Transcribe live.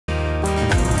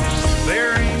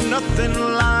nothing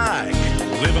like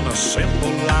living a simple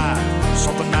life.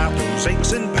 Something out those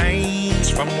aches and pains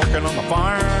from working on the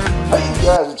farm. Hey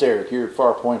guys, it's Eric here at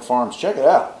Farpoint Farms. Check it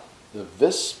out, the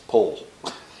Visspl.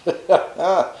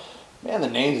 Man, the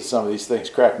names of some of these things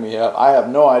crack me up. I have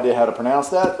no idea how to pronounce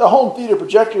that. The home theater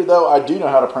projector, though, I do know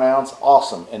how to pronounce.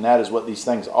 Awesome, and that is what these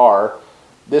things are.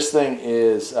 This thing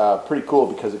is pretty cool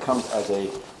because it comes as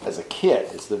a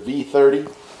kit. It's the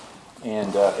V30,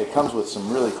 and it comes with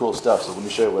some really cool stuff. So let me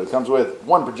show you what it comes with.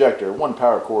 One projector, one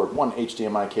power cord, one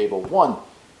HDMI cable, one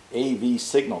AV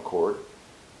signal cord,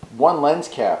 one lens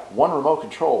cap, one remote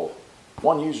control,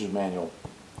 one user's manual.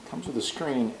 It comes with a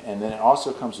screen, and then it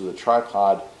also comes with a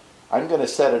tripod. I'm going to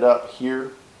set it up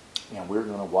here, and we're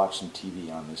going to watch some TV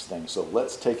on this thing. So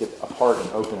let's take it apart and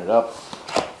open it up.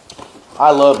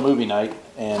 I love movie night,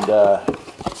 and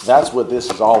that's what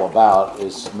this is all about,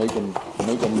 is making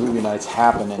movie nights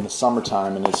happen in the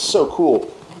summertime, and it's so cool.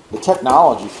 The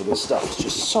technology for this stuff is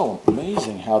just so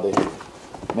amazing, how they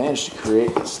managed to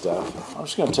create this stuff. I'm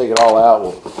just going to take it all out.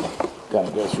 We'll kind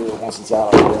of go through it once it's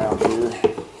out around here.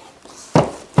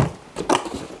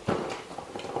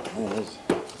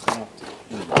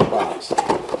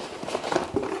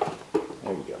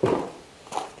 There we go.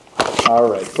 All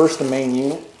right, first the main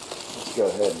unit. Let's go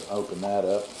ahead and open that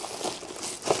up.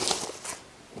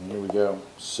 And here we go.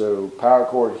 So power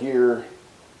cord here.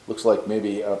 Looks like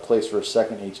maybe a place for a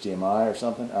second HDMI or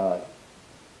something.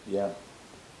 Yeah.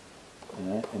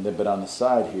 And then, but on the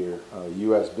side here,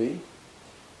 USB.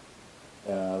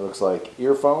 Looks like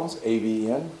earphones, AV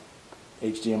in,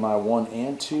 HDMI 1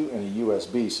 and 2, and a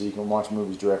USB, so you can watch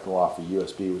movies directly off of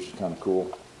USB, which is kind of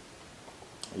cool.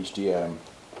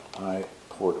 HDMI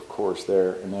port, of course,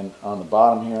 there. And then on the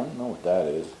bottom here, I don't know what that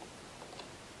is.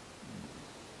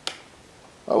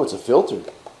 Oh, it's a filter.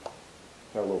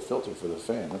 Got a little filter for the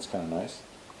fan. That's kind of nice.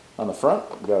 On the front,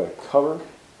 we've got a cover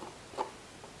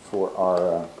for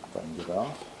our, if I can get it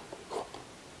off.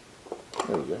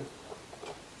 There we go.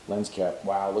 Lens cap.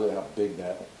 Wow, look at how big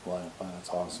that line. Wow, that's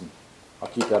awesome. I'll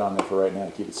keep that on there for right now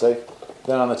to keep it safe.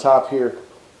 Then on the top here,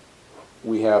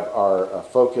 we have our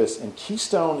focus, and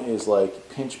keystone is like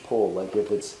pinch pull. Like if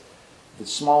it's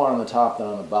smaller on the top than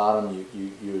on the bottom,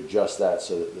 you adjust that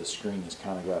so that the screen has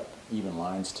kind of got even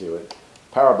lines to it.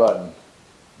 Power button,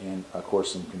 and of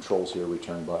course some controls here.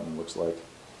 Return button looks like.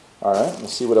 All right,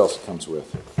 let's see what else it comes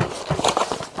with.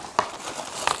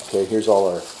 Okay, here's all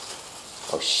our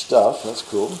stuff. That's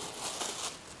cool.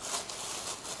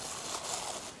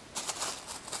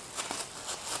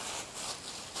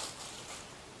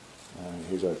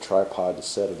 Here's our tripod to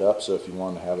set it up, so if you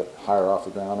want to have it higher off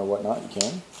the ground or whatnot, you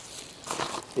can.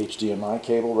 HDMI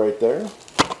cable right there.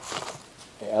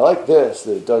 I like this,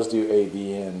 that it does do AV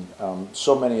in.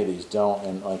 So many of these don't,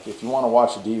 and like if you want to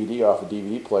watch a DVD off a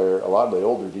DVD player, a lot of the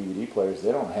older DVD players,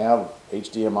 they don't have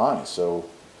HDMI, so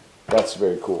that's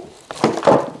very cool.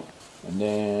 And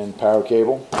then power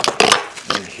cable.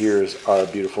 And here's our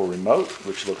beautiful remote,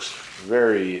 which looks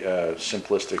very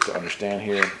simplistic to understand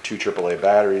here. 2 AAA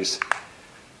batteries.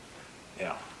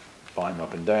 Yeah, volume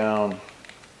up and down.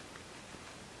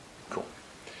 Cool.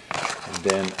 And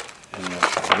then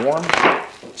warm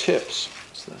tips.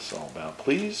 What's this all about?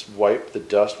 Please wipe the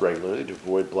dust regularly to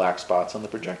avoid black spots on the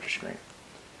projector screen.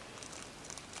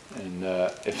 And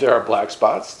if there are black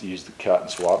spots, use the cotton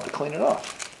swab to clean it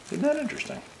off. Isn't that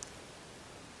interesting?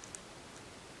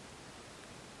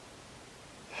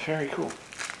 Very cool.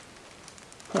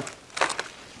 Huh.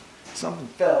 Something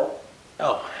fell.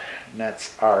 Oh, and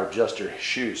that's our adjuster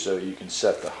shoe, so you can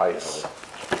set the height of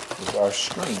it. There's our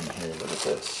screen here. Look at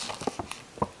this.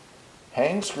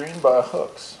 Hang screen by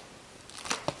hooks.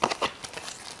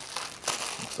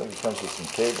 Looks like it comes with some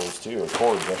cables too, or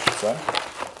cords, I should say.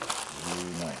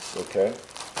 Really nice. Okay.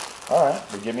 All right.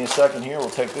 But give me a second here. We'll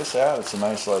take this out. It's a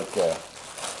nice, like,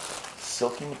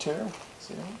 silky material.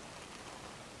 See that?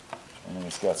 And then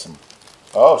it's got some,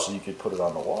 oh, so you could put it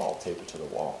on the wall, tape it to the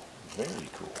wall. Very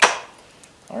cool.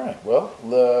 All right, well,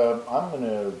 I'm going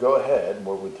to go ahead,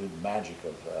 with the magic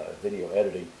of video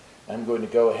editing, I'm going to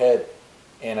go ahead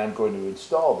and I'm going to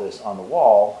install this on the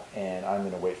wall, and I'm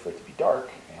going to wait for it to be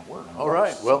dark, and we're going to... All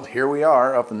right, well, here we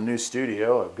are up in the new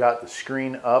studio. I've got the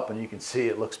screen up, and you can see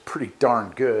it looks pretty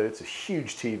darn good. It's a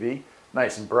huge TV,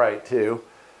 nice and bright, too.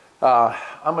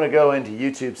 I'm going to go into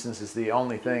YouTube, since it's the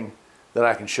only thing that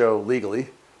I can show legally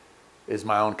is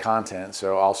my own content.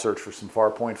 So I'll search for some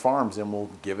Farpoint Farms and we'll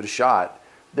give it a shot.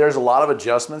 There's a lot of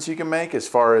adjustments you can make as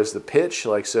far as the pitch.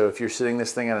 Like, so if you're sitting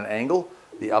this thing at an angle,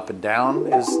 the up and down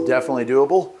is definitely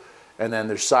doable. And then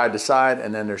there's side to side,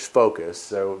 and then there's focus.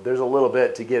 So there's a little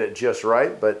bit to get it just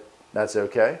right, but that's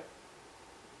okay.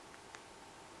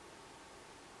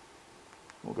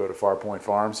 We'll go to Farpoint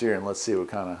Farms here and let's see what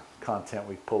kind of content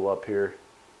we pull up here.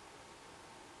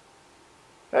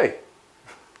 Hey,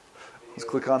 let's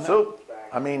click on that. So,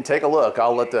 I mean, take a look.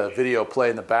 I'll let the video play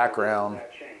in the background.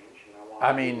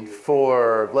 I mean,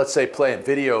 for, let's say, playing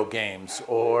video games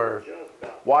or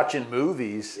watching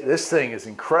movies, this thing is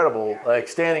incredible. Like,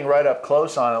 standing right up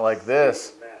close on it like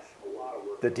this,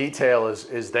 the detail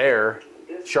is there.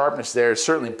 Sharpness there is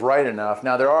certainly bright enough.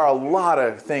 Now, there are a lot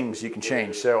of things you can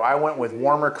change. So I went with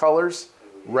warmer colors,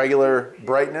 regular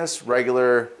brightness,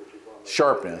 regular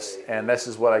sharpness, and this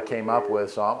is what I came up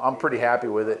with. So I'm pretty happy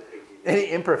with it. Any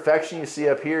imperfection you see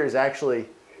up here is actually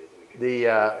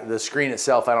the screen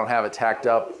itself. I don't have it tacked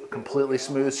up completely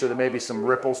smooth, so there may be some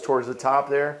ripples towards the top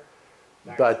there.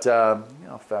 But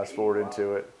I'll fast forward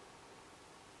into it.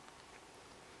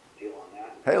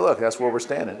 Hey, look, that's where we're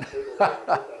standing.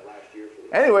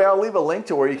 Anyway, I'll leave a link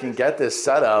to where you can get this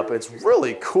set up. It's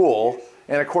really cool.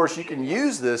 And of course, you can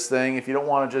use this thing if you don't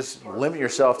want to just limit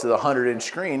yourself to the 100-inch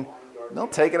screen. They'll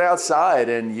take it outside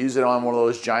and use it on one of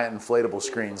those giant inflatable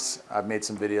screens. I've made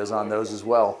some videos on those as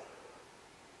well.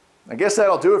 I guess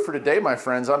that'll do it for today, my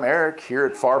friends. I'm Eric here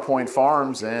at Farpoint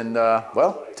Farms, and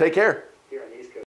well, take care.